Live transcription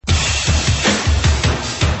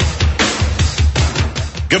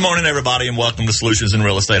Good morning, everybody, and welcome to Solutions in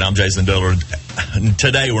Real Estate. I'm Jason Dillard.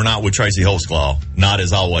 Today, we're not with Tracy Holtzclaw, not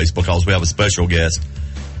as always, because we have a special guest.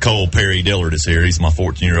 Cole Perry Dillard is here. He's my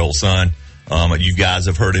 14-year-old son. You guys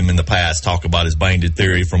have heard him in the past talk about his banded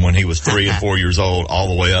theory from when he was 3 and 4 years old all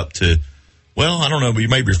the way up to, well, I don't know, but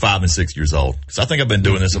maybe you're 5 and 6 years old. Because I think I've been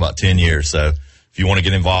doing this about 10 years. So if you want to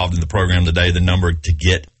get involved in the program today, the number to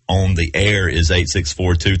get on the air is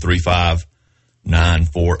 864-235-9405.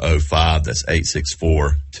 That's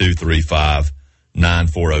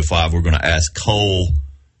 864-235-9405. We're going to ask Cole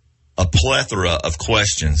a plethora of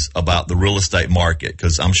questions about the real estate market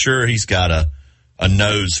because I'm sure he's got a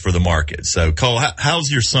nose for the market. So, Cole, how's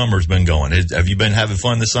your summer's been going? Have you been having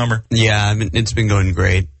fun this summer? Yeah, it's been going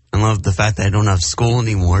great. I love the fact that I don't have school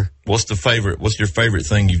anymore. What's your favorite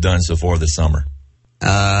thing you've done so far this summer?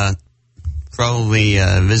 Probably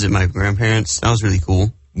visit my grandparents. That was really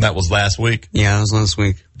cool. That was last week? Yeah, that was last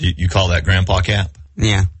week. You call that Grandpa Camp?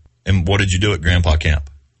 Yeah. And what did you do at Grandpa Camp?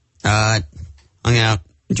 Hung out.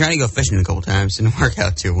 I tried to go fishing a couple times. Didn't work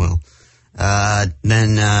out too well.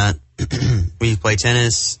 Then we played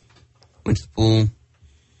tennis, went to the pool.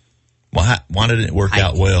 Well, why did it work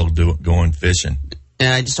out well going fishing?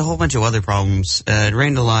 Just a whole bunch of weather problems. It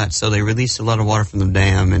rained a lot, so they released a lot of water from the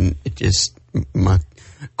dam, and it just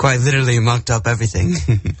quite literally mucked up everything.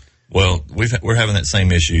 Well, we're having that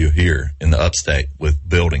same issue here in the upstate with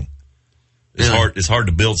building. It's hard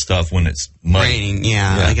to build stuff when it's muddy. Raining,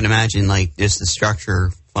 yeah. I can imagine, just the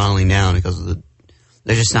structure falling down because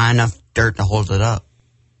there's just not enough dirt to hold it up.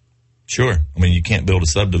 Sure. I mean, you can't build a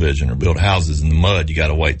subdivision or build houses in the mud. You got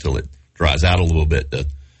to wait till it dries out a little bit.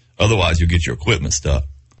 Otherwise, you'll get your equipment stuck.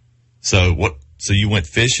 So you went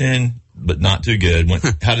fishing, but not too good.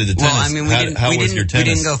 How did the tennis? Well, I mean, how was your tennis?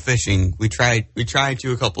 We didn't go fishing. We tried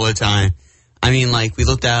to a couple of times. I mean, we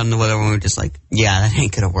looked out in the weather and we were just like, yeah, that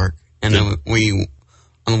ain't gonna work. And then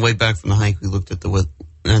on the way back from the hike, we looked at the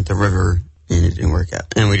river and it didn't work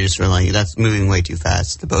out. And we just were like, that's moving way too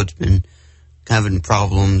fast. The boat's been having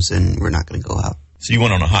problems and we're not going to go out. So you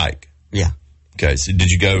went on a hike? Yeah. Okay. So did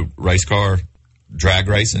you go race car drag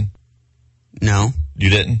racing? No. You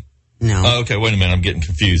didn't? No. Oh, okay. Wait a minute. I'm getting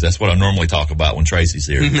confused. That's what I normally talk about when Tracy's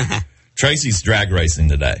here. Tracy's drag racing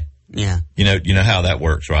today. Yeah. You know how that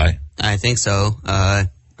works, right? I think so. A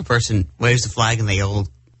person waves the flag and they all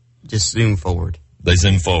just zoom forward. They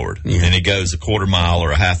zoom forward. Yeah. And he goes a quarter mile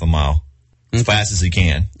or a half a mile as fast as he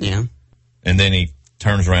can. Yeah. And then he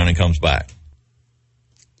turns around and comes back.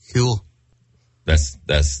 Cool. That's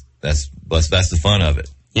the fun of it.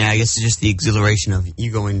 Yeah, I guess it's just the exhilaration of you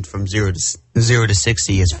going from 0 to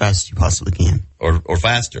 60 as fast as you possibly can. Or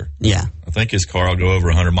faster. Yeah. I think his car will go over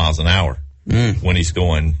 100 miles an hour when he's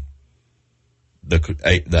going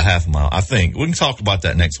the half mile. I think. We can talk about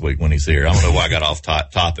that next week when he's here. I don't know why I got off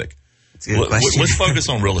topic. That's a good question. Let's focus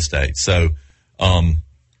on real estate. So,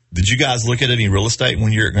 did you guys look at any real estate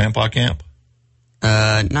when you were at Grandpa Camp?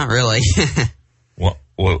 Not really. Well,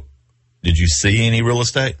 did you see any real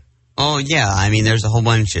estate? Oh, yeah. I mean, there were a whole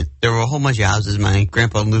bunch of houses. My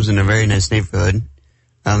grandpa lives in a very nice neighborhood.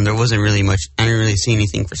 There wasn't really much. I didn't really see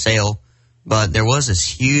anything for sale. But there was this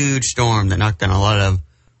huge storm that knocked down a lot of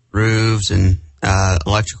roofs and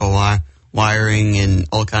electrical wiring and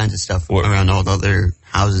all kinds of stuff around all the other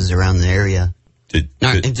houses around the area. It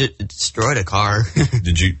destroyed a car.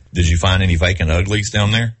 Did you find any vacant uglies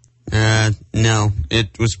down there? No.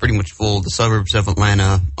 It was pretty much full. The suburbs of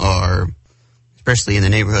Atlanta are, especially in the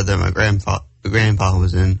neighborhood that my grandpa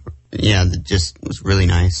was in. Yeah, it just was really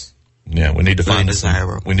nice. Yeah, we need to find us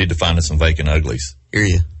some vacant uglies. Hear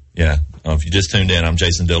you. Yeah. If you just tuned in, I'm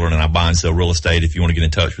Jason Dillard, and I buy and sell real estate. If you want to get in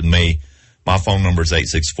touch with me, my phone number is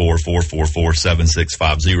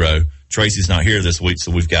 864-444-7650. Tracy's not here this week, so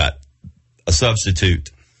we've got a substitute.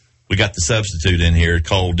 We got the substitute in here,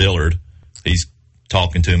 Cole Dillard. He's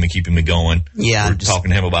talking to me, keeping me going. Yeah. We're talking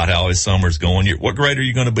to him about how his summer's going. What grade are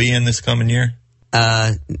you going to be in this coming year?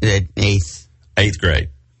 8th. 8th grade.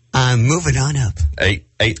 I'm moving on up.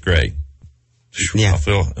 8th grade. Yeah.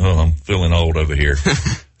 I'm feeling old over here.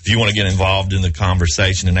 If you want to get involved in the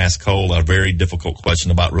conversation and ask Cole a very difficult question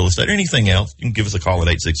about real estate or anything else, you can give us a call at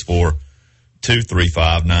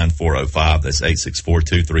 864-235-9405. That's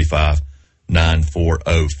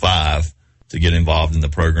 864-235-9405 to get involved in the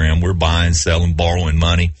program. We're buying, selling, borrowing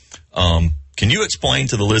money. Can you explain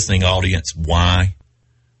to the listening audience why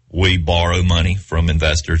we borrow money from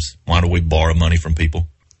investors? Why do we borrow money from people?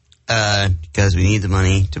 Because we need the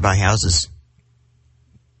money to buy houses.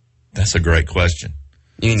 That's a great question.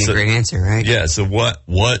 You need a great answer, right? Yeah. So what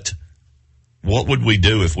would we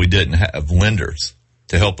do if we didn't have lenders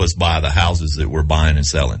to help us buy the houses that we're buying and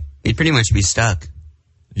selling? We'd pretty much be stuck.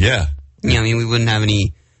 Yeah. Yeah, I mean, we wouldn't have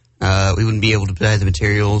any we wouldn't be able to buy the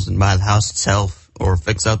materials and buy the house itself or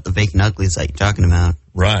fix up the vacant uglies that you're talking about.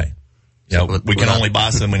 Right. Yeah, So we can only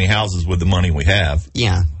buy so many houses with the money we have.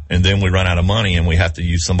 Yeah. And then we run out of money and we have to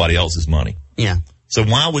use somebody else's money. Yeah. So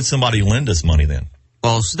why would somebody lend us money then?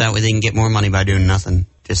 Well, so that way they can get more money by doing nothing.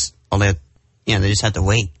 They just have to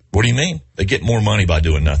wait. What do you mean? They get more money by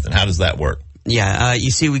doing nothing. How does that work? Yeah,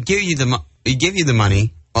 you see, we give you the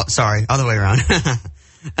money. Well, sorry, other way around.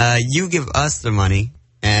 You give us the money,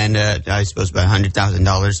 and I suppose about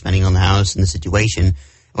 $100,000, depending on the house and the situation.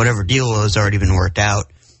 Whatever deal has already been worked out,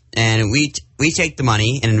 and we take the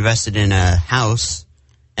money and invest it in a house.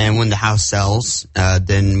 And when the house sells,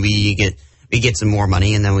 then we get some more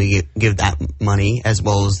money, and then we give that money as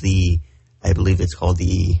well as I believe it's called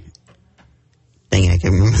the. Dang it, I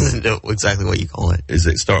can't remember exactly what you call it. Is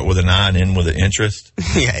it start with an I and end with an interest?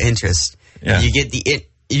 Yeah, interest. Yeah.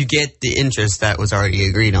 You get the interest that was already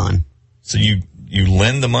agreed on. So you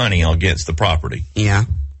lend the money against the property. Yeah.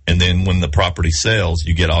 And then when the property sells,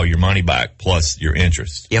 you get all your money back plus your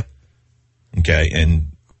interest. Yep. Okay.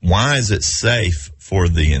 And why is it safe for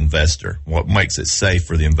the investor? What makes it safe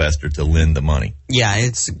for the investor to lend the money? Yeah,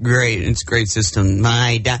 it's great. It's a great system.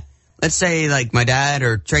 Let's say like my dad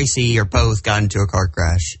or Tracy or both got into a car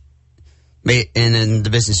crash, and then the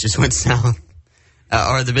business just went south,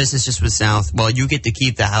 or the business just went south. Well, you get to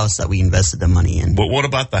keep the house that we invested the money in. But what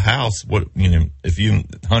about the house? If you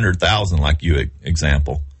 $100,000 like you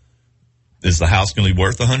example, is the house going to be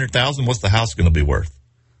worth $100,000? What's the house going to be worth?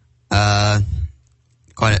 I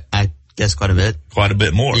guess quite a bit. Quite a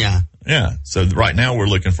bit more. Yeah. Yeah. So right now we're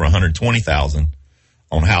looking for $120,000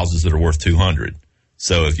 on houses that are worth $200,000.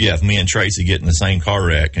 So if you have me and Tracy get in the same car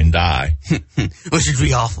wreck and die, which would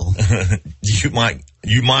be awful, you might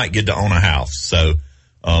get to own a house. So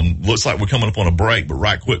looks like we're coming up on a break, but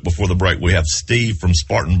right quick before the break, we have Steve from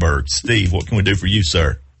Spartanburg. Steve, what can we do for you,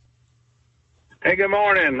 sir? Hey, good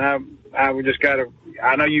morning. I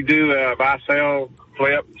know you do buy, sell,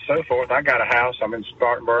 flip, and so forth. I got a house. I'm in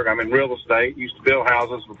Spartanburg. I'm in real estate. Used to build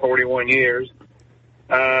houses for 41 years.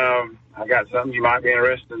 I got something you might be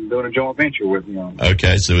interested in doing a joint venture with me on.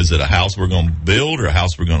 Okay, so is it a house we're going to build or a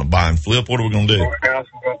house we're going to buy and flip? What are we going to do?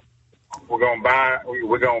 We're going to buy.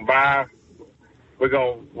 We're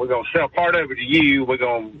going to sell part of it to you. We're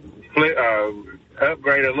going to flip,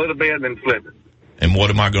 upgrade it a little bit and then flip it. And what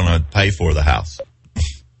am I going to pay for the house?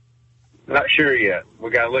 Not sure yet. We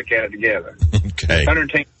got to look at it together. Okay.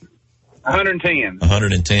 110.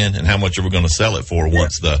 110. And how much are we going to sell it for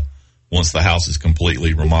once the house is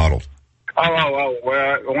completely remodeled? Well,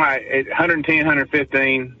 110,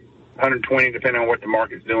 115, 120, depending on what the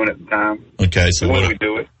market's doing at the time. Okay, so when we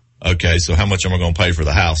do it. Okay, so how much am I going to pay for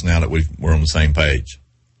the house now that we're on the same page?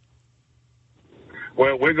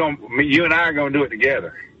 Well, you and I are going to do it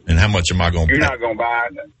together. And how much am I going to pay? You're not going to buy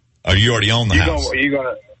it. Are you already on the house?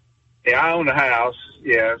 Yeah, I own the house.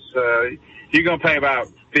 Yes, you're going to pay about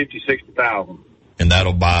 $50,000-$60,000. And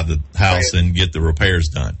that'll buy the house and get the repairs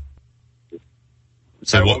done.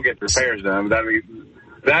 So I won't get the repairs done.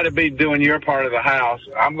 That'd be doing your part of the house.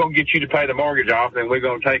 I'm going to get you to pay the mortgage off, and we're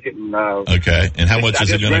going to take it and. Okay, and how much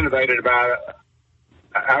is it going to?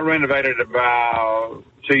 I renovated about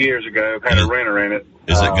 2 years ago. Had a renter in it.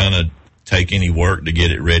 Is it going to take any work to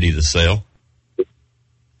get it ready to sell?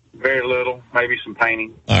 Very little, maybe some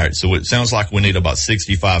painting. All right, so it sounds like we need about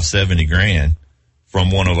 $65,000-$70,000 from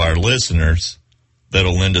one of our listeners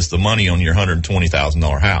that'll lend us the money on your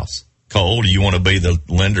 $120,000 house. Cole, do you want to be the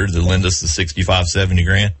lender to lend us the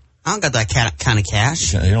 $65,000-$70,000? I don't got that kind of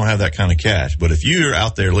cash. You don't have that kind of cash. But if you're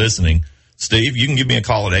out there listening, Steve, you can give me a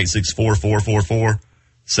call at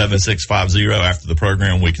 864-444-7650 after the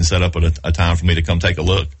program. We can set up a time for me to come take a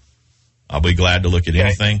look. I'll be glad to look at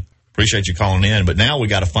anything. Appreciate you calling in. But now we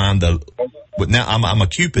got to find now I'm a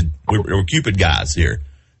Cupid. We're Cupid guys here.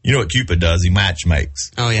 You know what Cupid does? He match makes.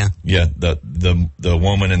 Oh, yeah. Yeah, the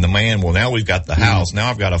woman and the man. Well, now we've got the house. Now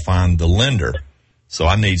I've got to find the lender. So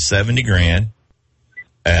I need $70,000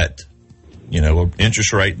 at, an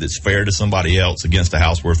interest rate that's fair to somebody else against a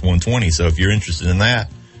house worth $120,000. So if you're interested in that,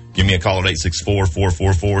 give me a call at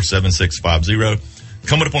 864-444-7650.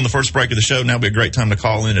 Coming up on the first break of the show, now would be a great time to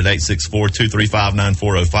call in at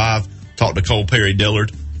 864-235-9405. Talk to Cole Perry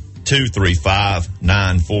Dillard.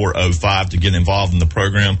 235-9405 to get involved in the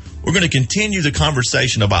program. We're going to continue the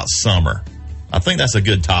conversation about summer. I think that's a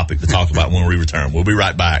good topic to talk about when we return. We'll be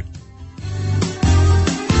right back.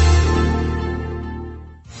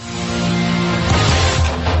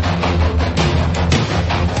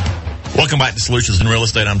 Welcome back to Solutions in Real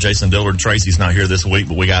Estate. I'm Jason Dillard. Tracy's not here this week,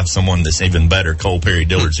 but we got someone that's even better. Cole Perry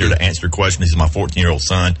Dillard's here to answer questions. He's my 14-year-old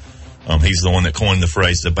son. He's the one that coined the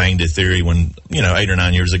phrase the Bangda theory when, 8 or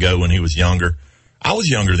 9 years ago when he was younger. I was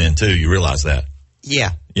younger then, too. You realize that?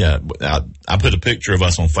 Yeah. Yeah. I put a picture of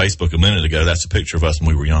us on Facebook a minute ago. That's a picture of us when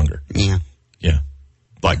we were younger. Yeah. Yeah.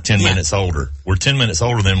 Like 10 minutes older. We're 10 minutes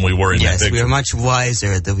older than we were in that picture. Yes, we are much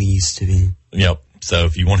wiser than we used to be. Yep. So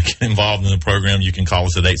if you want to get involved in the program, you can call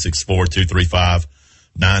us at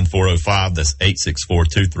 864-235-9405. That's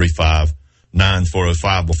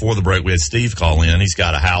 864-235-9405. Before the break, we had Steve call in. He's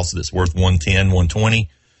got a house that's worth $110,000, $120,000.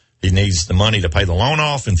 He needs the money to pay the loan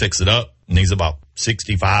off and fix it up. Needs about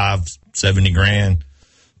 $65,000,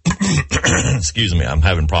 $70,000. Excuse me, I'm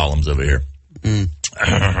having problems over here.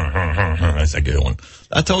 That's a good one.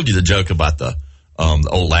 I told you the joke about the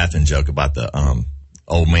old laughing joke about the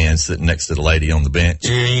old man sitting next to the lady on the bench.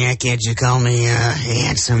 Yeah, can't you call me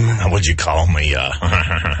handsome? Would you call me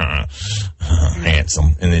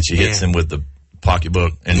handsome? And then she hits him with the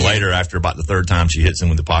pocketbook. And later, after about the third time she hits him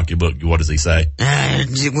with the pocketbook, what does he say?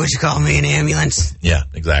 Would you call me an ambulance? Yeah,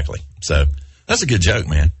 exactly. So that's a good joke,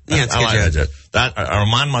 man. Yeah, it's a good like joke. that joke. I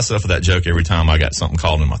remind myself of that joke every time I got something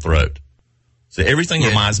caught in my throat. So everything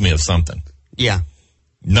reminds me of something. Yeah.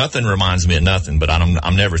 Nothing reminds me of nothing, but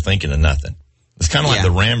I'm never thinking of nothing. It's kind of like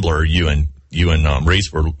the Rambler you and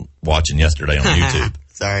Reese were watching yesterday on YouTube.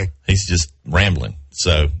 Sorry. He's just rambling.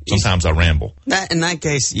 So sometimes I ramble. In that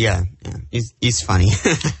case, yeah. He's funny.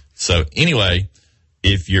 So anyway,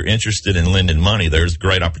 if you're interested in lending money, there's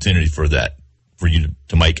great opportunity for that, for you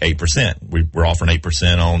to make 8%. We're offering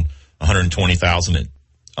 8% on $120,000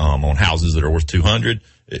 on houses that are worth $200,000.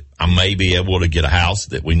 I may be able to get a house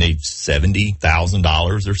that we need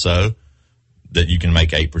 $70,000 or so that you can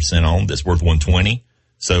make 8% on that's worth $120,000.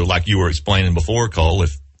 So like you were explaining before, Cole,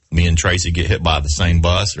 if me and Tracy get hit by the same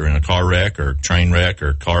bus or in a car wreck or train wreck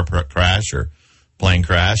or car crash or plane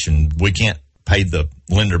crash and we can't pay the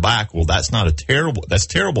lender back, well, that's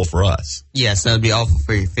terrible for us. Yes, that would be awful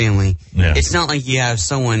for your family. Yeah. It's not like you have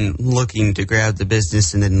someone looking to grab the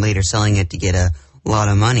business and then later selling it to get a lot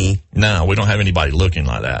of money. No, we don't have anybody looking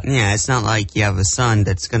like that. Yeah, it's not like you have a son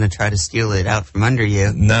that's going to try to steal it out from under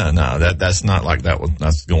you. No, that's not like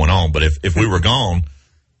that's going on. But if we were gone,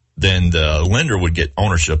 then the lender would get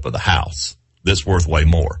ownership of the house that's worth way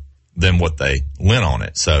more than what they lent on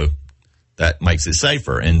it. So that makes it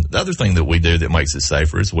safer. And the other thing that we do that makes it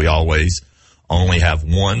safer is we always only have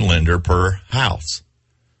one lender per house.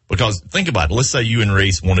 Because think about it. Let's say you and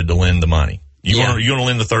Reese wanted to lend the money. You're going to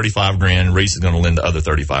lend the $35,000. Reese is going to lend the other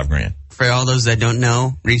 $35,000. For all those that don't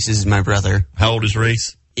know, Reese is my brother. How old is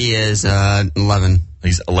Reese? He is 11.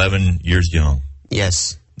 He's 11 years young.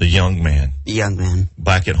 Yes. The young man. The young man.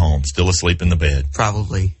 Back at home, still asleep in the bed.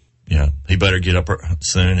 Probably. Yeah. He better get up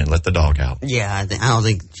soon and let the dog out. Yeah, I don't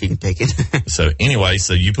think she can take it. So anyway,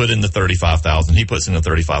 so you put in the $35,000. He puts in the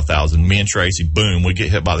 $35,000. Me and Tracy, boom, we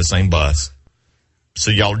get hit by the same bus.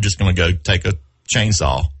 So y'all are just going to go take a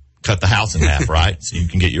chainsaw, cut the house in half, right? So you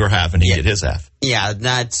can get your half and he get his half. Yeah,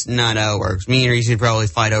 that's not how it works. Me and Reese would probably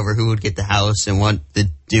fight over who would get the house and what to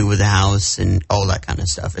do with the house and all that kind of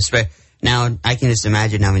stuff. Now, I can just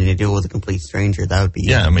imagine having to deal with a complete stranger. That would be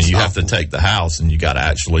you awful. have to take the house and you got to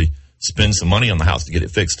actually spend some money on the house to get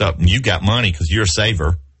it fixed up. And you got money because you're a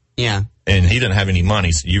saver. Yeah. And he didn't have any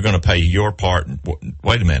money, so you're going to pay your part.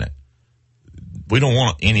 Wait a minute. We don't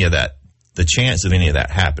want any of that, the chance of any of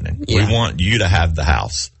that happening. Yeah. We want you to have the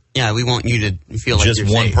house. Yeah, we want you to feel like just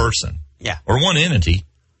you're one safe. person. Yeah. Or one entity.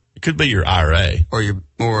 It could be your IRA.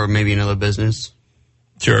 Or maybe another business.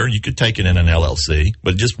 Sure, you could take it in an LLC,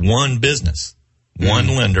 but just one business, one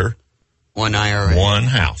lender, one IRA, one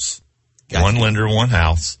house, Gotcha. One lender, one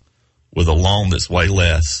house with a loan that's way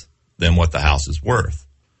less than what the house is worth.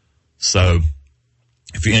 So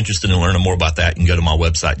if you're interested in learning more about that, you can go to my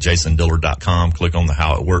website, jasondillard.com, click on the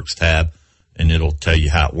How It Works tab, and it'll tell you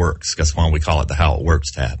how it works. That's why we call it the How It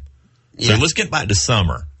Works tab. So let's get back to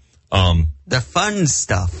summer. The fun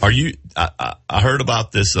stuff. Are you? I heard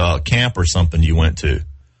about this camp or something you went to.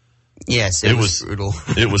 Yes, it was brutal.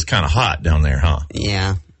 It was kind of hot down there, huh?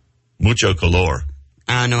 Yeah. Mucho calor.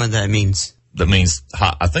 I don't know what that means. That means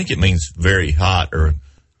hot. I think it means very hot or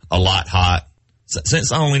a lot hot.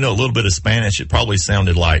 Since I only know a little bit of Spanish, it probably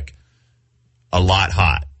sounded like a lot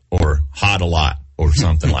hot or hot a lot or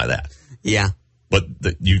something like that. Yeah. But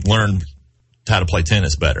you learned how to play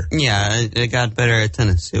tennis better. Yeah, I got better at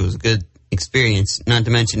tennis. It was a good experience. Not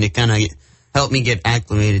to mention it kind of helped me get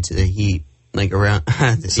acclimated to the heat, like around.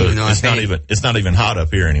 So it's not even hot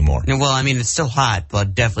up here anymore. Well, I mean, it's still hot,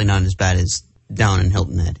 but definitely not as bad as down in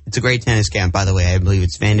Hilton Head. It's a great tennis camp, by the way. I believe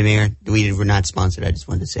it's Vandermeer. We were not sponsored. I just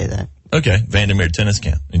wanted to say that. Okay, Vandermeer Tennis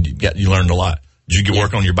Camp, and you learned a lot. Did you get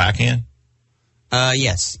work on your backhand?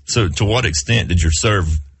 Yes. So, to what extent did your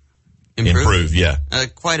serve improved, yeah.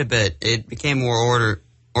 Quite a bit. It became more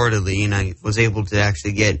orderly, and I was able to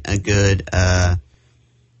actually get a good,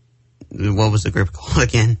 what was the grip called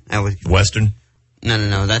again? Western?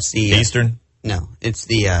 No, that's the... Eastern? No, it's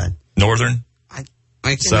the... Northern? I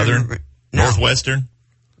can't Southern? remember. No. Northwestern?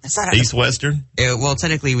 That's not East Western? Well,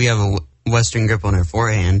 technically we have a Western grip on our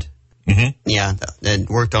forehand. Mm-hmm. Yeah, that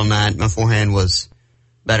worked on that. My forehand was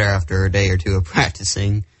better after a day or two of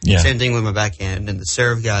practicing. Yeah. Same thing with my backhand, and the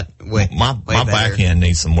serve got way My better. backhand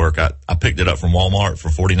needs some work. I picked it up from Walmart for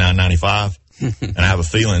 $49.95, and I have a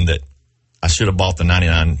feeling that I should have bought the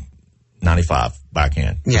 $99.95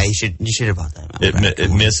 backhand. Yeah, you should have bought that.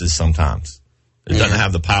 It misses sometimes. It doesn't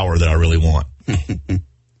have the power that I really want.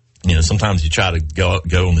 Sometimes you try to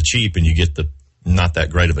go on the cheap and you get the not that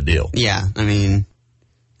great of a deal. Yeah, I mean,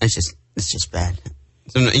 it's just bad.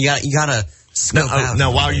 So you gotta scope out.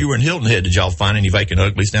 Now, while you were in Hilton Head, did y'all find any vacant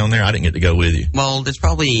uglies down there? I didn't get to go with you. Well, there's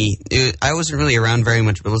I wasn't really around very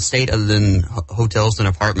much real estate other than hotels and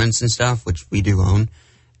apartments and stuff, which we do own.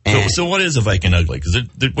 So what is a vacant ugly?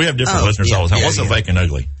 Because we have different listeners all the time. What's a vacant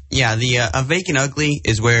ugly? Yeah, a vacant ugly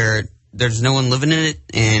is where there's no one living in it,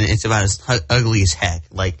 and it's about as ugly as heck.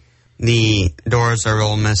 Like, the doors are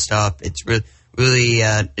all messed up. It's really,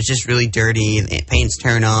 it's just really dirty. The paint's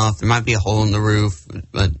turned off. There might be a hole in the roof,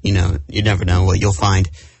 but, you never know what you'll find.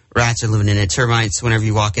 Rats are living in it. Termites, whenever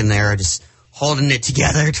you walk in there, are just holding it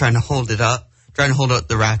together, trying to hold it up. Trying to hold up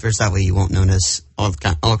the rafters, that way you won't notice all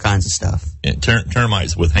kinds of stuff. Yeah,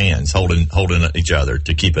 termites with hands holding each other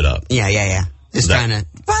to keep it up. Yeah. Just trying to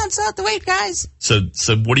balance out the weight, guys. So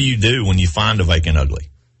what do you do when you find a vacant ugly?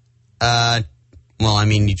 Well, I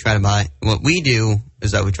mean, you try to buy it. What we do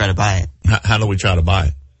is that we try to buy it. How do we try to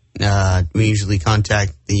buy it? We usually you got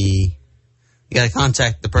to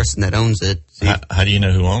contact the person that owns it. So how do you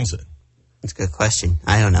know who owns it? That's a good question.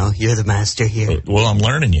 I don't know. You're the master here. Well, I'm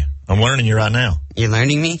learning you. I'm learning you right now. You're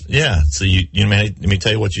learning me? Yeah. So let me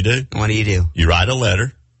tell you what you do. What do you do? You write a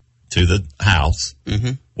letter to the house.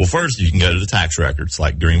 Mm-hmm. Well, first you can go to the tax records,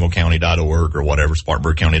 like greenvillecounty.org or whatever,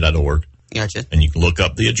 spartanburgcounty.org. Gotcha. And you can look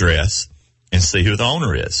up the address and see who the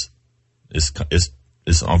owner is. It's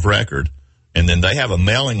on record. And then they have a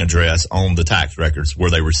mailing address on the tax records where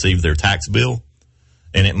they receive their tax bill.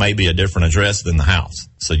 And it may be a different address than the house.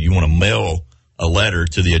 So you want to mail a letter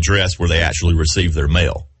to the address where they actually receive their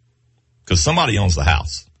mail. Because somebody owns the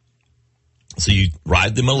house. So you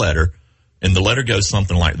write them a letter, and the letter goes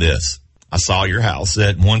something like this. I saw your house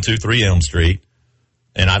at 123 Elm Street,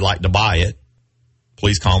 and I'd like to buy it.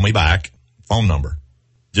 Please call me back. Phone number.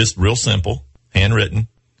 Just real simple, handwritten.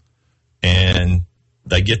 And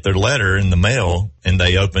they get their letter in the mail, and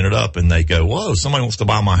they open it up, and they go, whoa, somebody wants to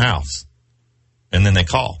buy my house. And then they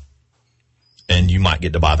call, and you might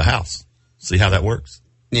get to buy the house. See how that works?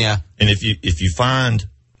 Yeah. And if you find,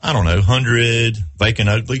 100 vacant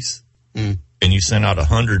uglies, and you send out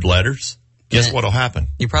 100 letters, guess what'll happen?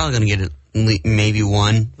 You're probably going to get maybe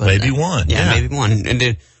one. Maybe one. Yeah, maybe one. And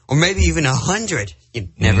then, or maybe even 100. You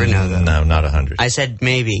never know, though. No, not 100. I said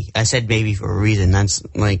maybe. I said maybe for a reason. That's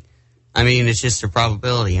it's just a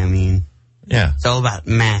probability. Yeah. It's all about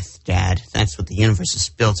math, Dad. That's what the universe is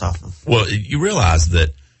built off of. Well, you realize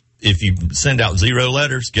that if you send out 0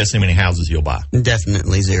 letters, guess how many houses you'll buy?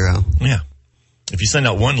 Definitely 0. Yeah. If you send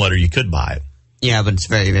out 1 letter, you could buy it. Yeah, but it's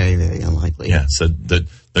very, very, very unlikely. Yeah. So the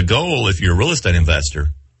goal, if you're a real estate investor,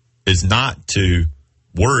 is not to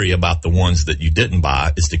worry about the ones that you didn't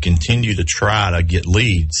buy, is to continue to try to get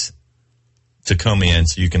leads to come in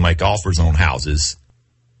so you can make offers on houses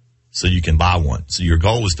so you can buy one. So your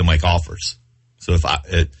goal is to make offers. So if I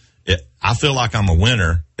feel like I'm a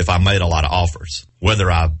winner if I made a lot of offers,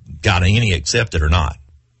 whether I got any accepted or not.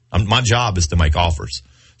 My job is to make offers.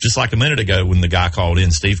 Just like a minute ago when the guy called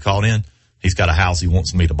in, Steve called in, he's got a house he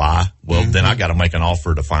wants me to buy. Well, then I got to make an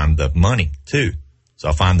offer to find the money too. So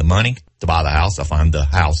I find the money to buy the house. I find the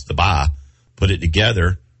house to buy, put it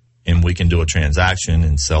together, and we can do a transaction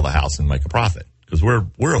and sell the house and make a profit. Because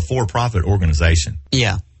we're a for-profit organization.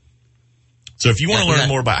 Yeah. So if you want to learn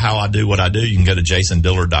more about how I do what I do, you can go to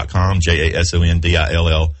jasondillard.com,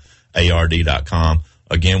 JASONDILLARD.com.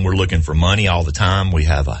 Again, we're looking for money all the time. We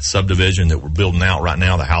have a subdivision that we're building out right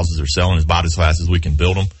now. The houses are selling as about as fast as we can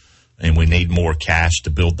build them, and we need more cash to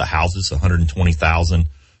build the houses. $120,000.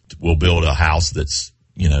 We'll build a house that's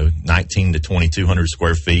 19 to 2,200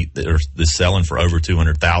 square feet that's selling for over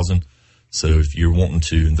 $200,000. So if you're wanting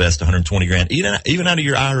to invest $120,000, even out of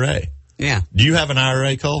your IRA. Yeah. Do you have an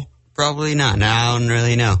IRA, Cole? Probably not. No, I don't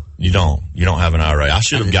really know. You don't have an IRA. I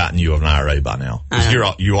should have gotten you an IRA by now.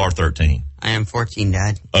 You are 13. I am 14,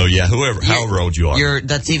 Dad. Oh yeah, however old you are.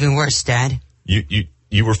 That's even worse, Dad. You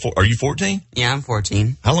Are you 14? Yeah, I'm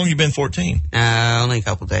 14. How long you been 14? Only a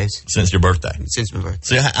couple days. Since your birthday? Since my birthday.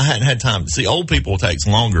 See, I hadn't had time. See, old people, it takes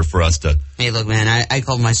longer for us to... Hey, look, man, I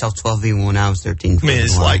called myself 12V when I was 13. I mean,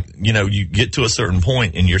 it's like, you get to a certain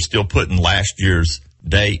point and you're still putting last year's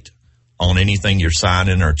date on anything you're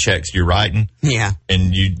signing or checks you're writing. Yeah.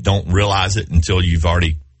 And you don't realize it until you've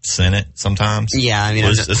already sent it sometimes. Yeah, I mean...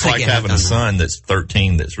 It's like having a son that's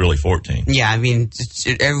 13 that's really 14. Yeah, I mean,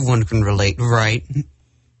 everyone can relate, right?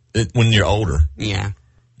 When you're older. Yeah.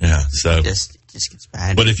 Yeah, so... It just gets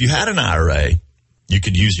bad. But if you had an IRA, you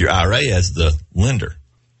could use your IRA as the lender.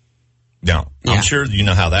 Now, I'm sure you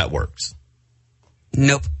know how that works.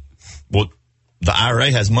 Nope. Well, the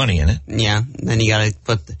IRA has money in it. Yeah, then you gotta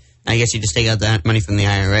I guess you just take out that money from the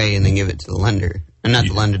IRA and then give it to the lender. And not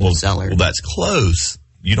the lender, to the seller. Well, that's close.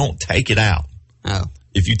 You don't take it out. Oh.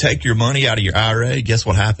 If you take your money out of your IRA, guess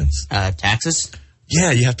what happens? Taxes?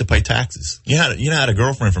 Yeah, you have to pay taxes. You had a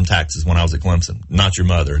girlfriend from Texas when I was at Clemson. Not your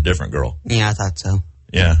mother, a different girl. Yeah, I thought so.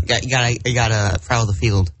 Yeah. You gotta follow the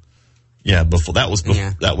field. Yeah,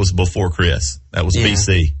 that was before Chris. That was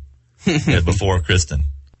BC. Yeah, before Kristen.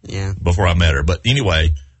 Yeah. Before I met her. But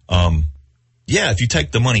anyway, if you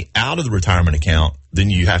take the money out of the retirement account, then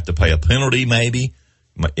you have to pay a penalty maybe,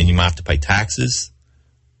 and you might have to pay taxes.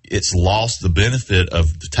 It's lost the benefit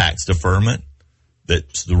of the tax deferment.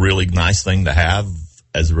 That's the really nice thing to have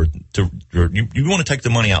you want to take the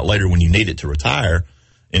money out later when you need it to retire.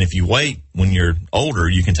 And if you wait when you're older,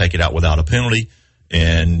 you can take it out without a penalty,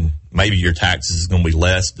 and maybe your taxes is going to be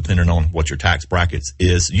less depending on what your tax brackets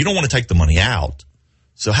is. You don't want to take the money out.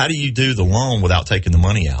 So how do you do the loan without taking the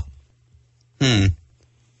money out?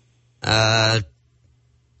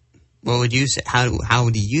 What would you say? How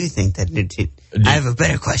do you think that I have a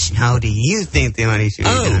better question. How do you think the money should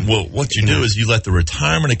be done? Well, what you do is you let the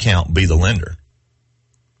retirement account be the lender.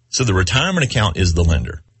 So the retirement account is the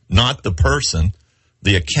lender, not the person.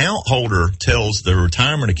 The account holder tells the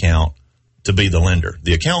retirement account to be the lender.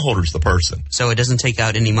 The account holder is the person. So it doesn't take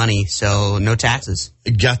out any money, so no taxes.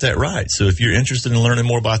 Got that right. So if you're interested in learning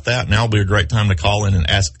more about that, now will be a great time to call in and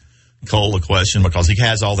ask Cole a question because he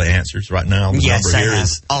has all the answers right now. The yes, number I here have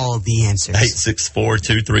is all the answers.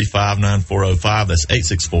 864-235-9405. That's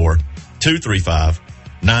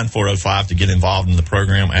 864-235-9405 to get involved in the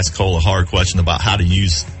program. Ask Cole a hard question about how to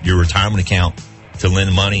use your retirement account to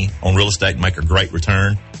lend money on real estate and make a great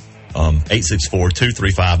return.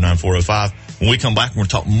 864-235-9405. When we come back, we're going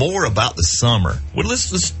to talk more about the summer. Well,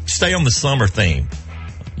 let's stay on the summer theme.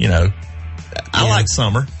 I like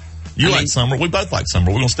summer. You like summer. We both like summer.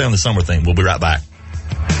 We're going to stay on the summer theme. We'll be right back.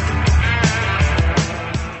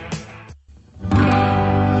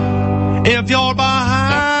 If you're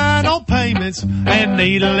behind on payments and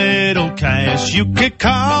need a little cash, you can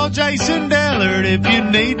call Jason Dillard if you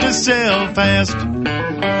need to sell fast.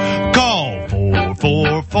 Call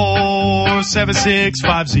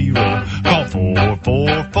 444-7650. Call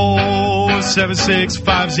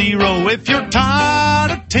 444-7650. If you're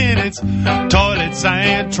tired of tenants, toilets,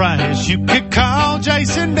 and trash, you can call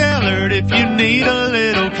Jason Dillard if you need a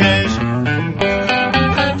little cash.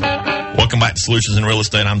 Welcome back to Solutions in Real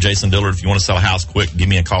Estate. I'm Jason Dillard. If you want to sell a house quick, give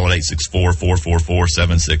me a call at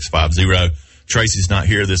 864-444-7650. Tracy's not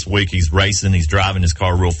here this week. He's racing. He's driving his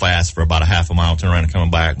car real fast for about a half a mile, turn around and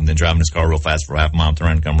coming back, and then driving his car real fast for a half a mile, turn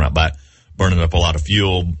around and coming right back, burning up a lot of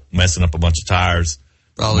fuel, messing up a bunch of tires.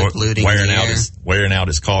 Probably polluting wearing out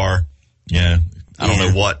his car. Yeah. I don't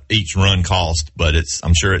know what each run cost, but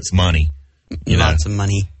I'm sure it's money. Lots of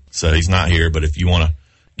money. So he's not here, but if you want to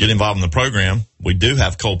get involved in the program, we do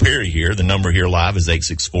have Cole Perry here. The number here live is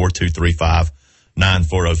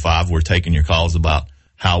 864-235-9405. We're taking your calls about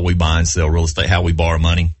how we buy and sell real estate, how we borrow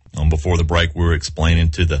money. Before the break, we were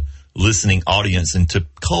explaining to the listening audience and to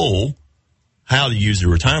Cole how to use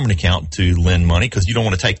your retirement account to lend money, because you don't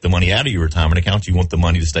want to take the money out of your retirement account. You want the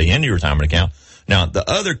money to stay in your retirement account. Now, the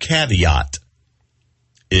other caveat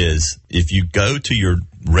is if you go to your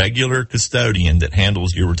regular custodian that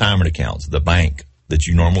handles your retirement accounts, the bank that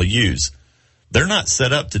you normally use, they're not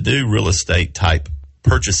set up to do real estate type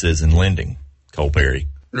purchases and lending, Cole Perry.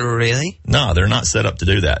 Really? No, they're not set up to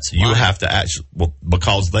do that. So you have to actually,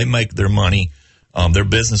 because they make their money, their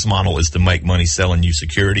business model is to make money selling you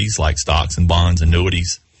securities like stocks and bonds,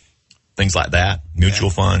 annuities, things like that, mutual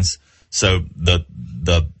funds. So they're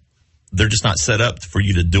just not set up for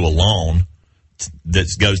you to do a loan that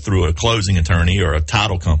goes through a closing attorney or a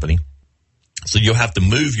title company. So you'll have to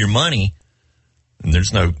move your money, and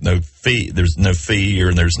there's no fee. There's no fee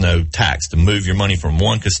or there's no tax to move your money from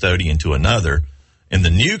one custodian to another. And the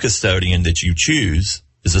new custodian that you choose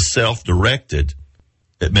is a self-directed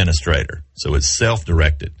administrator. So it's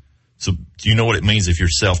self-directed. So do you know what it means if you're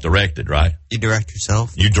self-directed, right? You direct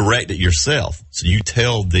yourself. You direct it yourself. So you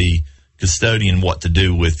tell the custodian what to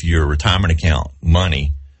do with your retirement account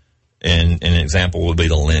money. And an example would be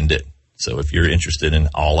to lend it. So if you're interested in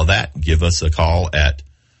all of that, give us a call at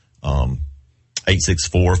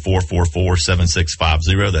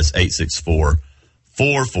 864-444-7650. That's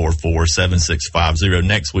 864-444-7650.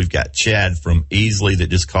 Next, we've got Chad from Easley that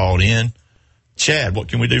just called in. Chad, what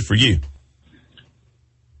can we do for you?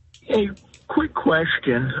 Hey, quick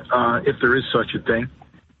question, if there is such a thing.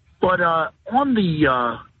 But on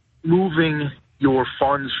the moving your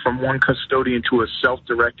funds from one custodian to a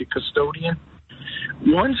self-directed custodian,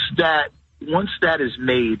 once that is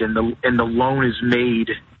made and the loan is made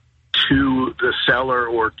to the seller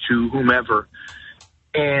or to whomever,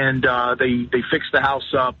 and they fix the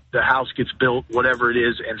house up, the house gets built, whatever it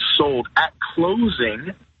is, and sold, at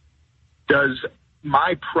closing, does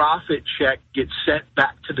my profit check get sent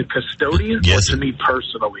back to the custodian or to me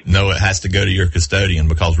personally? No, it has to go to your custodian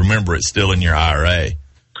because, remember, it's still in your IRA.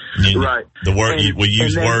 Right. The word we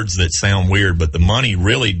use words that sound weird, but the money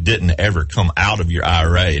really didn't ever come out of your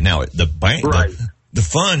IRA. Now, the bank, the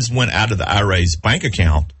funds went out of the IRA's bank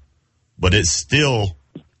account, but it's still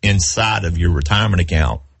inside of your retirement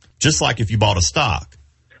account. Just like if you bought a stock.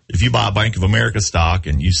 If you buy a Bank of America stock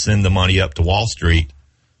and you send the money up to Wall Street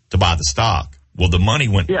to buy the stock, well, the money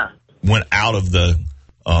went out of the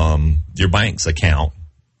your bank's account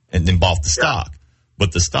and then bought the stock.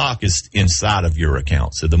 But the stock is inside of your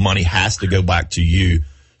account. So the money has to go back to you,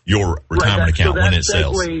 your retirement account, when it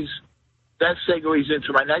sells. That segues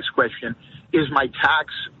into my next question. Is my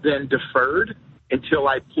tax then deferred until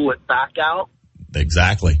I pull it back out?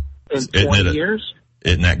 Exactly. In 20 years?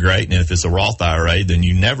 Isn't that great? And if it's a Roth IRA, then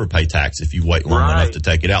you never pay tax if you wait long enough to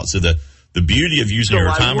take it out. So the beauty of using your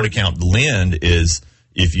retirement account to lend is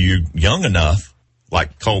if you're young enough,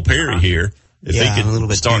 like Cole Perry here, if he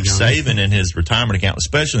could start saving in his retirement account,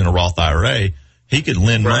 especially in a Roth IRA, he could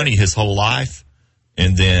lend money his whole life.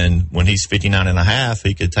 And then when he's 59 and a half,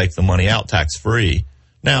 he could take the money out tax free.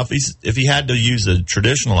 Now, if he had to use a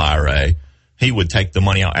traditional IRA, he would take the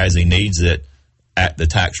money out as he needs it at the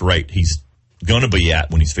tax rate he's going to be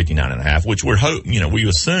at when he's 59 and a half, which we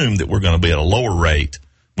assume that we're going to be at a lower rate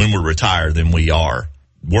when we're retired than we are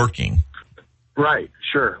working. Right.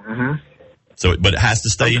 Sure. Mm-hmm. So, but it has to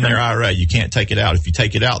stay in your IRA. You can't take it out. If you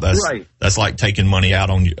take it out, that's like taking money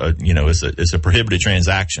out on, it's a prohibited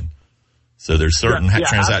transaction. So there's certain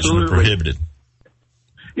transactions that are prohibited.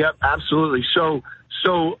 Yep, absolutely. So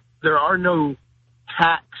there are no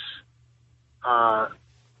taxes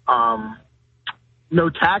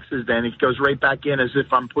then. It goes right back in as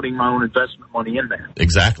if I'm putting my own investment money in there.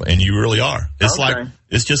 Exactly. And you really are. It's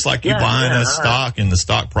just like you buying a stock and the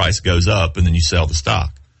stock price goes up and then you sell the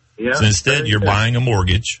stock. Yeah, so instead, you're buying a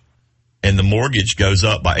mortgage, and the mortgage goes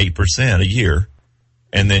up by 8% a year,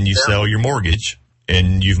 and then you sell your mortgage,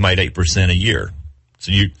 and you've made 8% a year.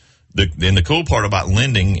 So the cool part about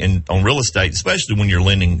lending on real estate, especially when you're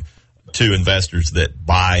lending to investors that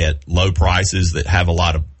buy at low prices that have a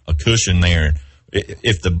lot of a cushion there,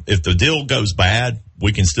 if the deal goes bad,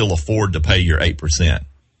 we can still afford to pay your 8%.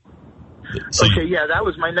 So that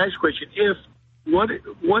was my next question. What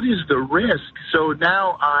is the risk? So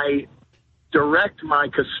now I direct my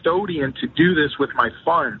custodian to do this with my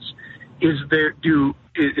funds. Is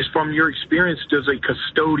from your experience, does a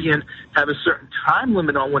custodian have a certain time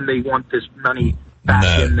limit on when they want this money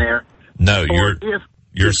back in there? No,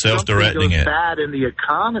 you're self-directing it. Bad in the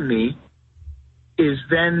economy, is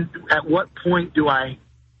then at what point do I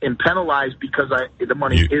am penalized because the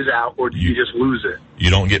money is out, or do you just lose it? You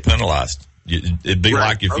don't get penalized. It'd be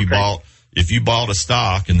like if you bought a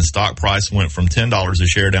stock and the stock price went from $10 a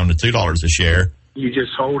share down to $2 a share. You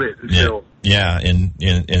just hold it until. Yeah. In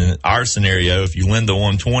our scenario, if you lend the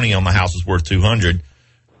 $120 on the house is worth $200,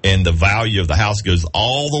 and the value of the house goes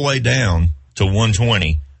all the way down to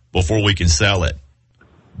 $120 before we can sell it,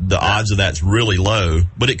 the odds of that's really low.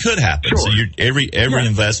 But it could happen. Sure. So every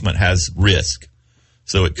investment has risk,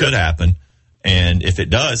 so it could happen. And if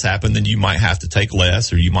it does happen, then you might have to take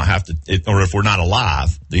less, or you might have to, or if we're not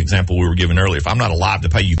alive, the example we were given earlier, if I'm not alive to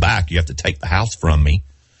pay you back, you have to take the house from me.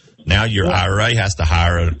 Now your IRA has to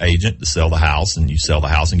hire an agent to sell the house, and you sell the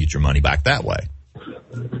house and get your money back that way.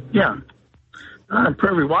 Yeah.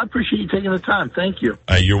 Perfect. Well, I appreciate you taking the time. Thank you.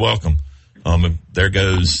 You're welcome. There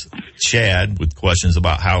goes Chad with questions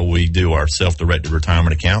about how we do our self-directed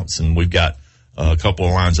retirement accounts, and we've got a couple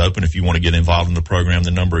of lines open. If you want to get involved in the program,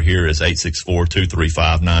 the number here is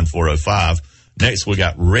 864-235-9405. Next, we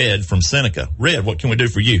got Red from Seneca. Red, what can we do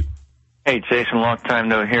for you? Hey, Jason, long time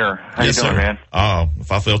no hear. How you doing, man? Oh,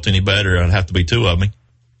 if I felt any better, I'd have to be two of me.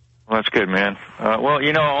 Well, that's good, man. Well,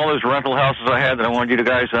 you know, all those rental houses I had that I wanted you to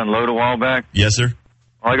guys to unload a while back? Yes, sir.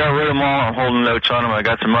 Well, I got rid of them all. I'm holding notes on them. I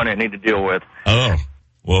got some money I need to deal with. Oh,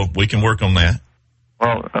 well, we can work on that.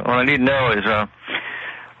 Well, what I need to know is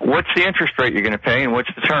what's the interest rate you're going to pay and what's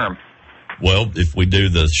the term? Well, if we do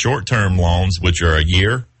the short-term loans, which are a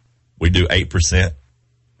year, we do 8%.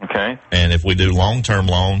 Okay. And if we do long-term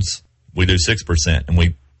loans, we do 6%. And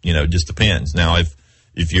we, just depends. Now,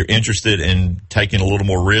 if you're interested in taking a little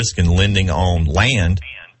more risk and lending on land,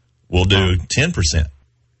 we'll do 10%.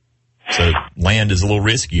 So land is a little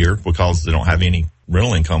riskier because they don't have any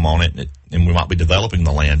rental income on it, and we might be developing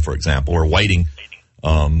the land, for example, or waiting.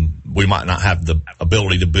 We might not have the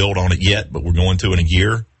ability to build on it yet, but we're going to in a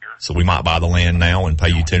year. So we might buy the land now and pay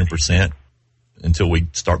you 10% until we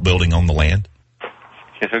start building on the land.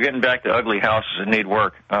 Okay, so getting back to ugly houses that need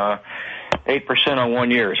work, 8% on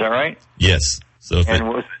 1 year, is that right? Yes. So if and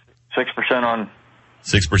was 6% on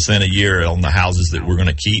 6% a year on the houses that we're going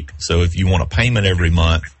to keep. So if you want a payment every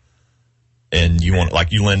month, and you want, like,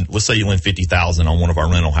 let's say you lend $50,000 on one of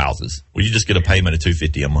our rental houses, well, you just get a payment of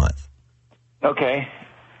 $250 a month. Okay.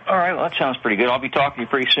 All right. Well, that sounds pretty good. I'll be talking to you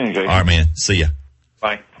pretty soon, Jason. All right, man. See ya.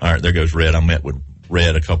 Bye. All right. There goes Red. I met with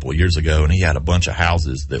Red a couple of years ago, and he had a bunch of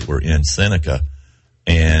houses that were in Seneca,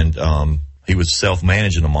 and he was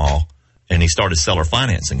self-managing them all, and he started seller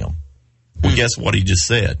financing them. Well, guess what he just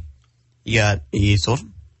said? You sold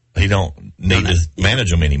them? He don't need to manage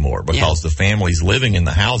them anymore because the families living in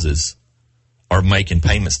the houses are making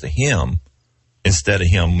payments to him instead of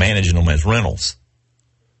him managing them as rentals.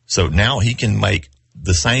 So now he can make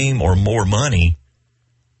the same or more money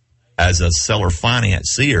as a seller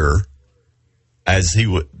financier as he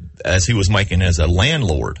was making as a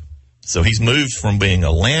landlord. So he's moved from being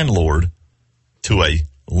a landlord to a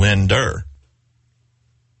lender.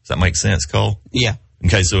 Does that make sense, Cole? Yeah.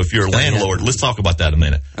 Okay, so if you're a landlord, let's talk about that a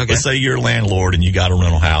minute. Okay. Let's say you're a landlord and you got a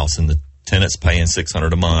rental house and the tenant's paying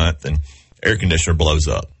 $600 a month and air conditioner blows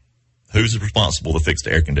up. Who's responsible to fix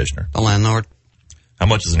the air conditioner? The landlord. How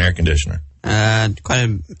much is an air conditioner? I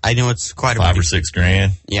know it's quite a $5 or $6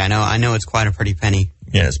 grand. Yeah, I know it's quite a pretty penny.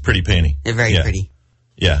 Yeah, it's pretty penny. It's very pretty.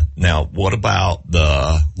 Yeah. Now, what about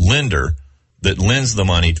the lender that lends the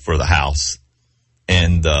money for the house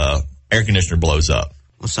and the air conditioner blows up?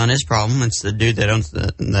 Well, it's not his problem. It's the dude that owns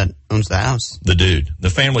the house. The dude,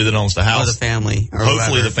 the family that owns the house. Or the family. Or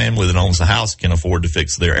hopefully whoever. the family that owns the house can afford to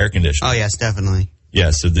fix their air conditioner. Oh, yes, definitely.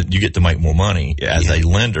 Yeah, so that you get to make more money as a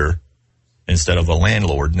lender instead of a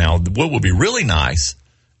landlord. Now, what would be really nice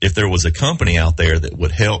if there was a company out there that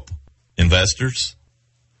would help investors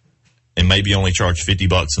and maybe only charge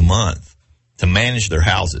 $50 a month to manage their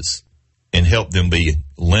houses and help them be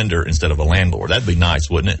lender instead of a landlord. That'd be nice,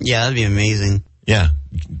 wouldn't it? Yeah, that'd be amazing. Yeah.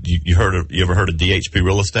 You ever heard of DHP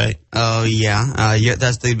Real Estate? Oh, yeah.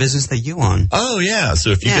 That's the business that you own. Oh, yeah. So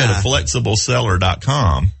if you go to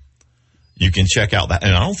flexibleseller.com, you can check out that.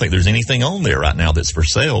 And I don't think there's anything on there right now that's for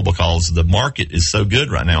sale because the market is so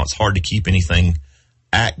good right now. It's hard to keep anything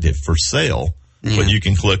active for sale. Yeah. But you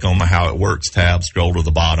can click on the How It Works tab, scroll to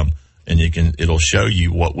the bottom, and it'll show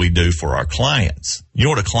you what we do for our clients. You know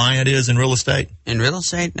what a client is in real estate? In real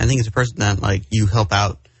estate, I think it's a person that you help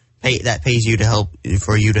out. That pays you to help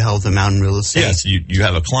them out in real estate. Yes, you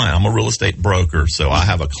have a client. I'm a real estate broker, so I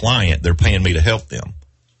have a client. They're paying me to help them.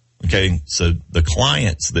 Okay, so the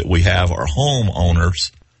clients that we have are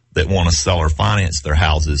homeowners that want to sell or finance their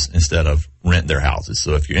houses instead of rent their houses.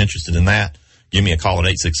 So if you're interested in that, give me a call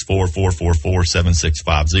at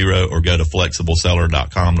 864-444-7650 or go to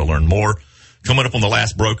flexibleseller.com to learn more. Coming up on the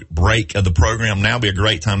last break of the program, now be a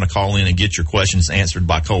great time to call in and get your questions answered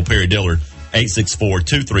by Cole Perry Dillard.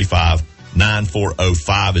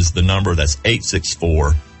 864-235-9405 is the number. That's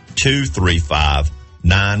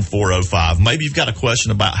 864-235-9405. Maybe you've got a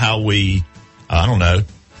question about how we, buy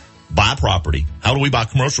property. How do we buy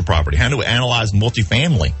commercial property? How do we analyze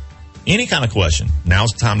multifamily? Any kind of question.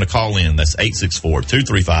 Now's the time to call in. That's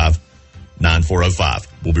 864-235-9405.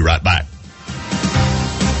 We'll be right back.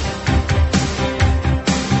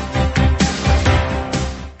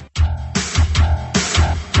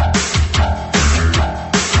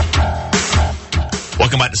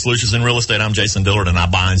 Welcome back to Solutions in Real Estate. I'm Jason Dillard, and I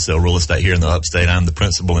buy and sell real estate here in the upstate. I'm the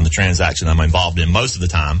principal in the transaction I'm involved in most of the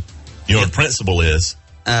time. You know what a principal is?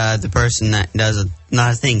 The person that does a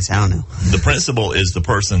lot of things. I don't know. The principal is the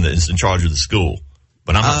person that is in charge of the school.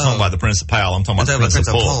 But I'm not talking about the principal. I'm talking about the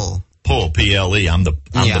principal. P-L-E. I'm the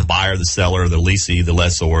buyer, the seller, the leasee, the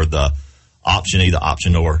lessor, the optionee, the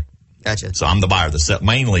optionor. Gotcha. So I'm the buyer,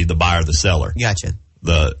 mainly the buyer, the seller. Gotcha.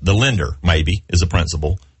 The lender, maybe, is a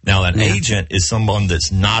principal. Now, an agent is someone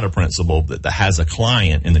that's not a principal, that has a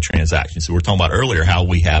client in the transaction. So we're talking about earlier how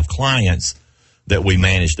we have clients that we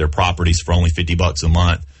manage their properties for only $50 a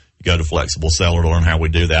month. You go to Flexible Seller to learn how we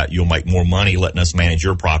do that. You'll make more money letting us manage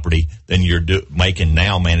your property than you're making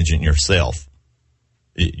now managing yourself.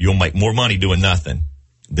 You'll make more money doing nothing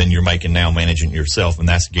than you're making now managing yourself, and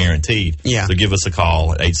that's guaranteed. Yeah. So give us a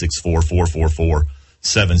call at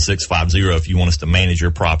 864-444-7650 if you want us to manage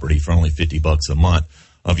your property for only $50 a month.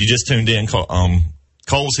 If you just tuned in,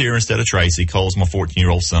 Cole's here instead of Tracy. Cole's my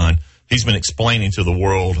 14-year-old son. He's been explaining to the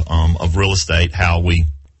world of real estate how we,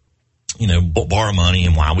 borrow money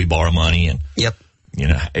and why we borrow money, and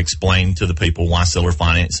explain to the people why seller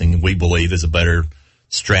financing we believe is a better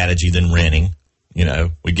strategy than renting.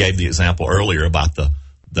 We gave the example earlier about the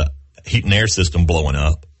heat and air system blowing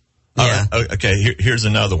up. Yeah. Okay. Here's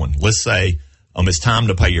another one. Let's say it's time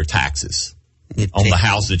to pay your taxes on the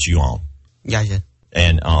house that you own. Gotcha.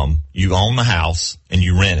 And you own the house and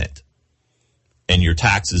you rent it. And your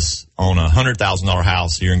taxes on a $100,000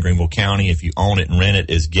 house here in Greenville County, if you own it and rent it,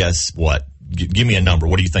 is guess what? Give me a number.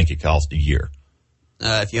 What do you think it costs a year?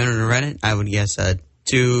 If you own it and rent it, I would guess $2,000.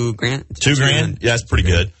 $2,000? Yeah, that's pretty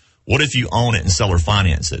good. What if you own it and seller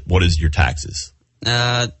finance it? What is your taxes?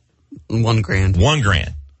 $1,000.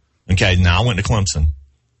 $1,000. Okay, now I went to Clemson,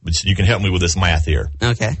 but you can help me with this math here.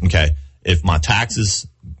 Okay. If my taxes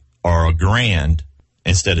are $1,000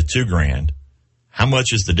 instead of $2,000, how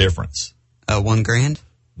much is the difference? $1,000.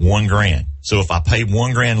 $1,000. So if I pay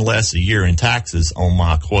 $1,000 less a year in taxes on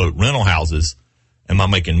my quote rental houses, am I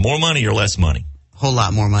making more money or less money? Whole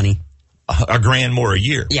lot more money. $1,000 more a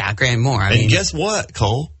year. Yeah, $1,000 more. And guess what,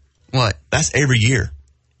 Cole? What? That's every year.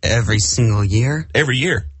 Every single year? Every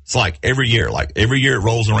year. It's like every year. Like every year it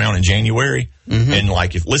rolls around in January. Mm-hmm. And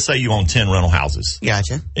like if, let's say you own 10 rental houses.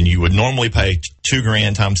 Gotcha. And you would normally pay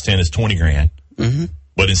 $2,000 times 10 is $20,000. Mm-hmm.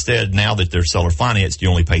 But instead, now that they're seller financed, you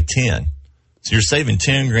only pay 10. So you're saving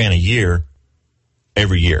 $10,000 a year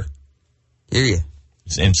every year. Hear you.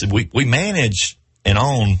 And so we manage and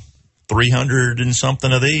own 300 and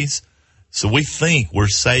something of these. So we think we're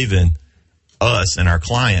saving us and our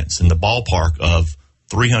clients in the ballpark of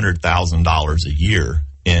 $300,000 a year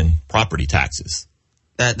in property taxes.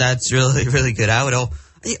 That's really, really good. I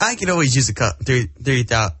could always use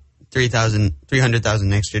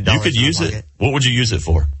 $300,000 extra dollars. You could use it. What would you use it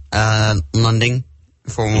for? Lending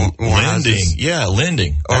for more houses. Yeah,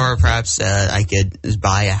 lending. Or perhaps I could just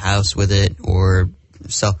buy a house with it, or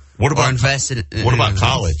invest it. What about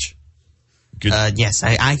college? Yes,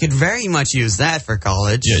 I could very much use that for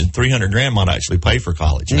college. Yeah, $300,000 might actually pay for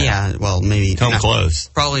college. Now. Yeah, well, maybe come close.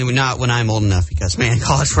 Probably not when I'm old enough, because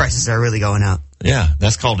college prices are really going up. Yeah,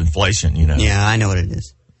 that's called inflation. Yeah, I know what it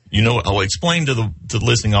is. I'll explain to the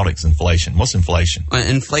listening audience inflation. What's inflation?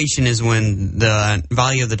 Inflation is when the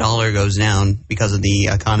value of the dollar goes down because of the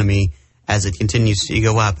economy as it continues to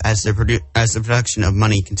go up, as the production of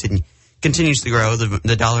money continues to grow.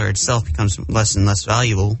 The dollar itself becomes less and less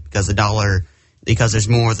valuable because there's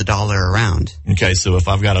more of the dollar around. Okay, so if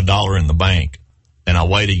I've got $1 in the bank and I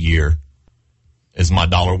wait a year, is my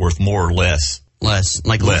dollar worth more or less? Less, a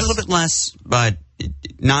little bit less, but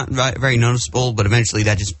not very noticeable. But eventually,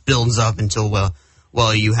 that just builds up until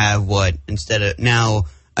you have what, instead of now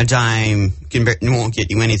a dime won't get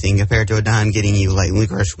you anything compared to a dime getting you like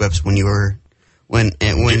licorice whips when a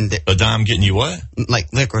dime getting you what?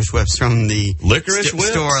 Like licorice whips from the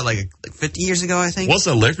store like 50 years ago, I think. What's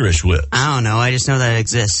a licorice whip? I don't know. I just know that it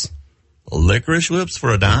exists. Licorice whips for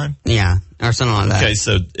a dime? Yeah, or something like that. Okay,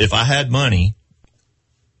 so if I had money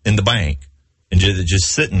in the bank and just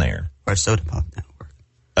sitting there, or a soda pop network,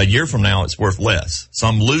 a year from now it's worth less. So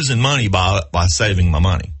I'm losing money by saving my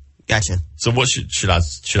money. Gotcha. So what should I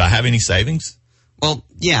have any savings? Well,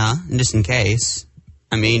 yeah, just in case.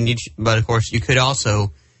 But of course, you could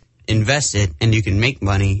also invest it, and you can make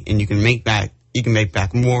money, and you can make back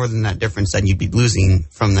more than that difference that you'd be losing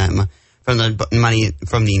from the money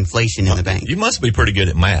from the inflation in the bank. You must be pretty good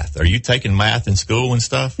at math. Are you taking math in school and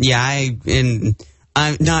stuff? Yeah,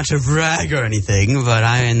 I'm not to brag or anything, but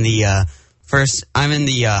I'm in the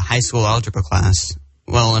high school algebra class.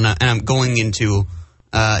 Well, and I'm going into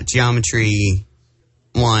geometry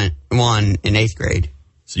 1 in 8th grade.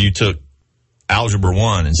 So you took Algebra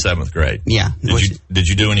 1 in 7th grade. Yeah. Did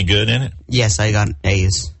you do any good in it? Yes, I got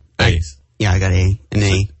A's. A's? I got an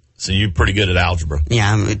A. So you're pretty good at algebra.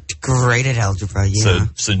 Yeah, I'm great at algebra, yeah.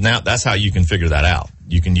 So now that's how you can figure that out.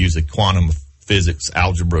 You can use a quantum physics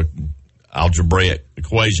algebraic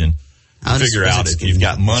equation to figure out if you've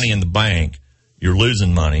got money in the bank, you're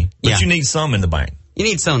losing money, but you need some in the bank. You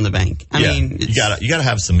need some in the bank. I mean, you gotta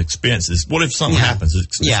have some expenses. What if something happens?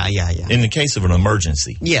 Yeah. In the case of an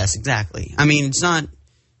emergency. Yes, exactly. I mean,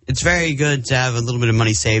 it's very good to have a little bit of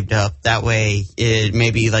money saved up. That way, it may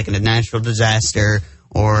be like in a natural disaster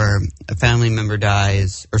or a family member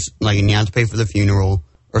dies, or like and you have to pay for the funeral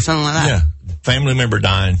or something like that. Yeah, family member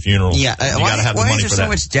dying, funeral. Yeah, you gotta have the money for that. Why is there so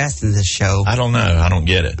much death in this show? I don't know. I don't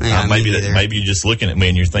get it. Yeah, maybe you're just looking at me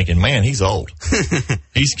and you're thinking, man, he's old.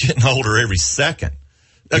 He's getting older every second.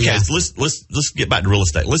 Okay, so let's get back to real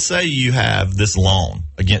estate. Let's say you have this loan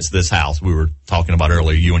against this house we were talking about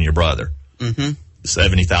earlier, you and your brother. Mm-hmm.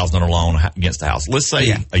 $70,000 loan against the house. Let's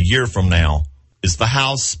say a year from now, is the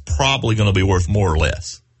house probably going to be worth more or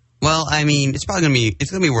less? Well, I mean, it's going to be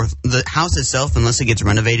worth, the house itself, unless it gets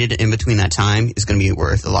renovated in between that time, is going to be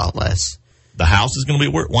worth a lot less. The house is going to be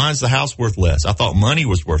worth, why is the house worth less? I thought money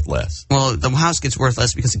was worth less. Well, the house gets worth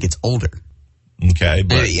less because it gets older. Okay,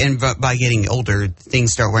 and by getting older,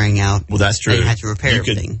 things start wearing out. Well, that's true. You have to repair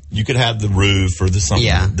everything. You could have the roof or something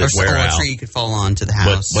that wear out. Or a tree could fall onto the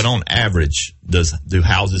house. But on average, do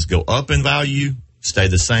houses go up in value, stay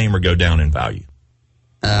the same, or go down in value?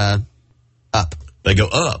 Up. They go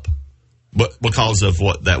up, but because of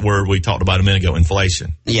what that word we talked about a minute ago,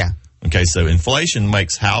 inflation. Yeah. Okay, so inflation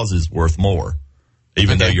makes houses worth more,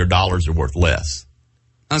 even though your dollars are worth less.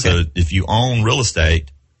 Okay. So if you own real estate,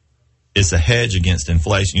 it's a hedge against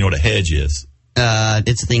inflation. You know what a hedge is?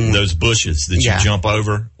 It's a thing. Those bushes that you jump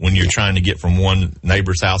over when you're trying to get from one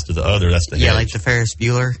neighbor's house to the other. That's the hedge. Yeah, like the Ferris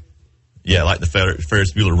Bueller. Yeah, like the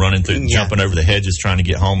Ferris Bueller running through, jumping over the hedges, trying to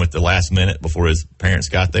get home at the last minute before his parents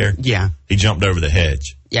got there. Yeah. He jumped over the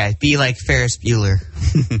hedge. Yeah, it'd be like Ferris Bueller.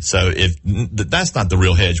 So that's not the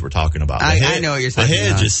real hedge we're talking about. I know what you're talking about.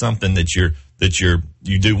 The hedge is something that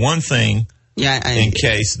you do one thing. Yeah, in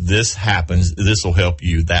case this happens, this will help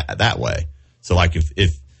you that way. So, like if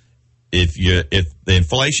the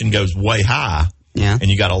inflation goes way high, and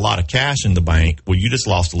you got a lot of cash in the bank, well, you just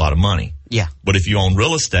lost a lot of money. Yeah. But if you own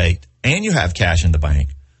real estate and you have cash in the bank,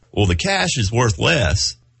 well, the cash is worth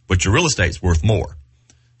less, but your real estate's worth more.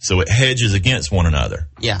 So it hedges against one another.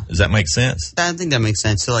 Yeah. Does that make sense? I think that makes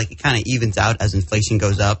sense. So, like, it kind of evens out as inflation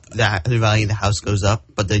goes up. The value of the house goes up,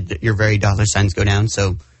 but your very dollar signs go down.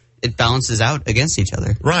 So it balances out against each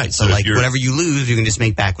other. Right. So like, whatever you lose, you can just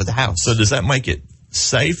make back with the house. So does that make it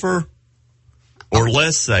safer or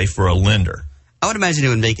less safe for a lender? I would imagine it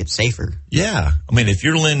would make it safer. Yeah. I mean, if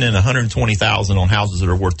you're lending $120,000 on houses that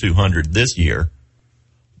are worth $200 this year,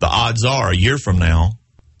 the odds are a year from now,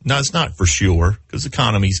 no, it's not for sure because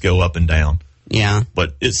economies go up and down. Yeah.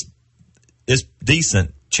 But it's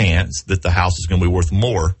decent chance that the house is going to be worth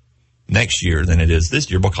more next year than it is this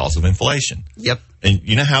year because of inflation. Yep. And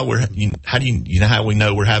you know how you know how we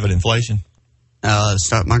know we're having inflation? The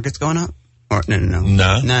stock market's going up? Or no,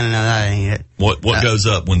 that ain't it. What goes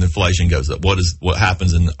up when the inflation goes up? What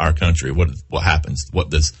happens in our country? What happens? What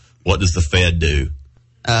does the Fed do?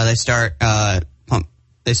 They start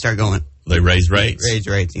going. They raise rates. Raise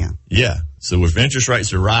rates, yeah. Yeah. So if interest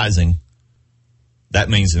rates are rising, that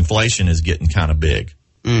means inflation is getting kind of big.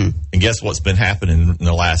 And guess what's been happening in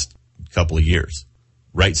the last couple of years?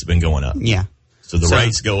 Rates have been going up. Yeah. So the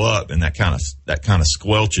rates go up, and that kind of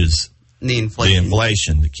squelches the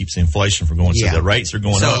inflation. That keeps the inflation from going. So the rates are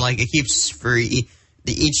going up. So like it keeps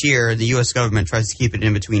each year the U.S. government tries to keep it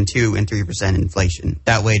in between 2% and 3% inflation.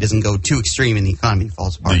 That way it doesn't go too extreme and the economy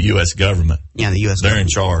falls apart. The U.S. government. Yeah, the U.S. They're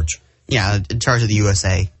government. in charge. Yeah, in charge of the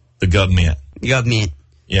USA. The government. Yeah.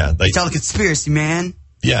 It's all a conspiracy, man.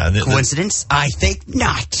 Yeah. Coincidence? I think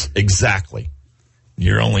not. Exactly.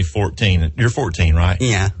 You're only 14. You're 14, right?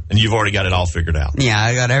 Yeah. And you've already got it all figured out. Yeah,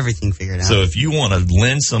 I got everything figured out. So if you want to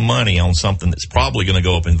lend some money on something that's probably going to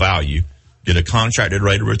go up in value, get a contracted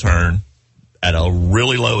rate of return at a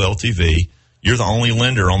really low LTV. You're the only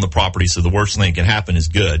lender on the property, so the worst thing that can happen is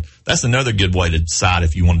good. That's another good way to decide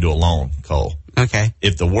if you want to do a loan, Cole. Okay.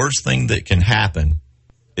 If the worst thing that can happen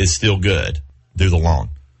is still good, do the loan.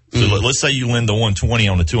 So let's say you lend the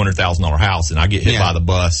 $120 on a $200,000 house, and I get hit by the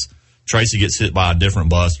bus. Tracy gets hit by a different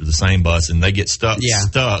bus or the same bus, and they get stuck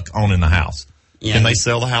on in the house. Yeah. Can they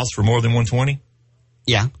sell the house for more than $120?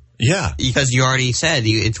 Yeah. Yeah. Because you already said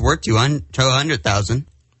it's worth $200,000,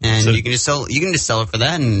 and you can just sell it for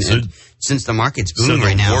that. And since the market's booming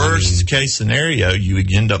right now, worst case scenario, you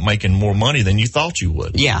would end up making more money than you thought you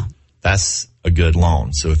would. Yeah. That's a good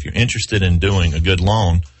loan. So if you're interested in doing a good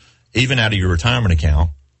loan, even out of your retirement account,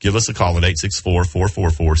 give us a call at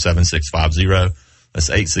 864-444-7650. That's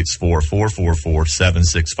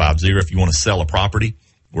 864-444-7650. If you want to sell a property,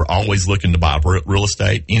 we're always looking to buy real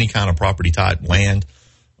estate, any kind of property type, land,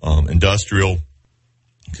 industrial,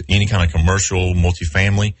 any kind of commercial,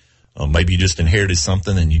 multifamily. Maybe you just inherited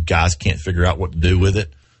something and you guys can't figure out what to do with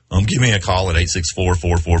it. Give me a call at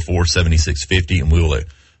 864-444-7650 and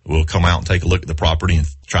we'll come out and take a look at the property and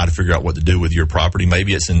try to figure out what to do with your property.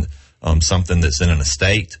 Maybe it's in something that's in an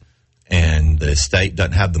estate and the estate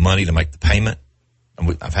doesn't have the money to make the payment.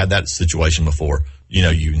 And I've had that situation before. You know,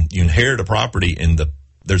 you inherit a property and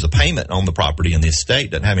there's a payment on the property and the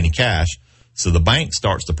estate doesn't have any cash. So the bank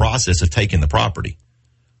starts the process of taking the property.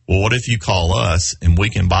 Well, what if you call us and we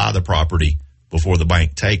can buy the property before the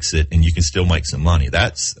bank takes it and you can still make some money?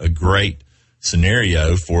 That's a great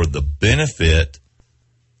scenario for the benefit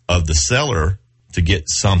of the seller to get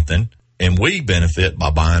something, and we benefit by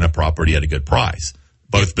buying a property at a good price.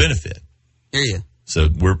 Both benefit. Hear you. So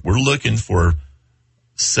we're looking for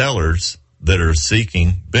sellers that are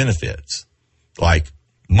seeking benefits, like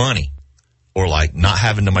money, or like not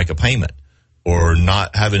having to make a payment, or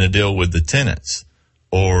not having to deal with the tenants,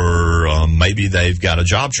 or maybe they've got a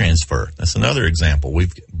job transfer. That's another example.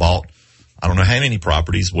 We've bought, I don't know how many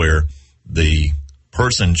properties where the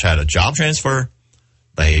person had a job transfer,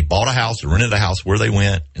 they bought a house or rented a house where they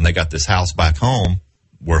went, and they got this house back home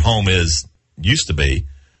where home used to be,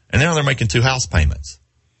 and now they're making 2 house payments.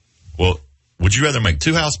 Well, would you rather make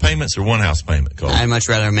 2 house payments or 1 house payment, Cole? I'd much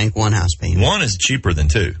rather make 1 house payment. 1 is cheaper than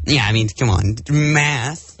 2. Yeah, I mean, come on.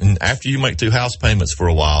 Math. And after you make 2 house payments for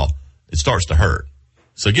a while, it starts to hurt.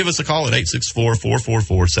 So give us a call at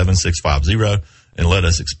 864-444-7650 and let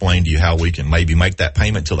us explain to you how we can maybe make that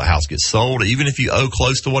payment till the house gets sold, even if you owe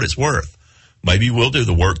close to what it's worth. Maybe we'll do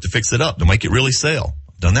the work to fix it up, to make it really sell.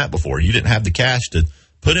 I've done that before. You didn't have the cash to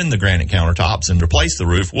put in the granite countertops and replace the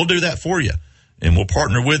roof. We'll do that for you. And we'll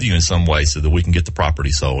partner with you in some way so that we can get the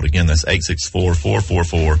property sold. Again, that's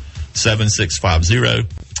 864-444-7650.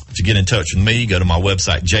 To get in touch with me, go to my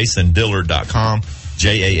website, jasondillard.com,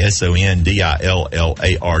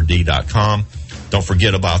 JASONDILLARD.com. Don't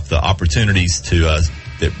forget about the opportunities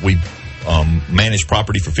that we manage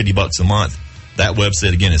property for $50 a month. That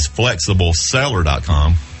website, again, is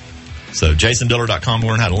flexibleseller.com. So jasondillard.com,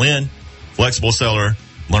 learn how to lend. Flexible Seller,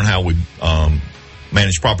 learn how we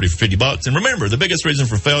manage property for $50. And remember, the biggest reason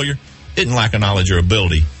for failure isn't lack of knowledge or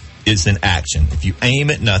ability. It's in action. If you aim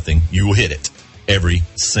at nothing, you will hit it every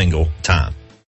single time.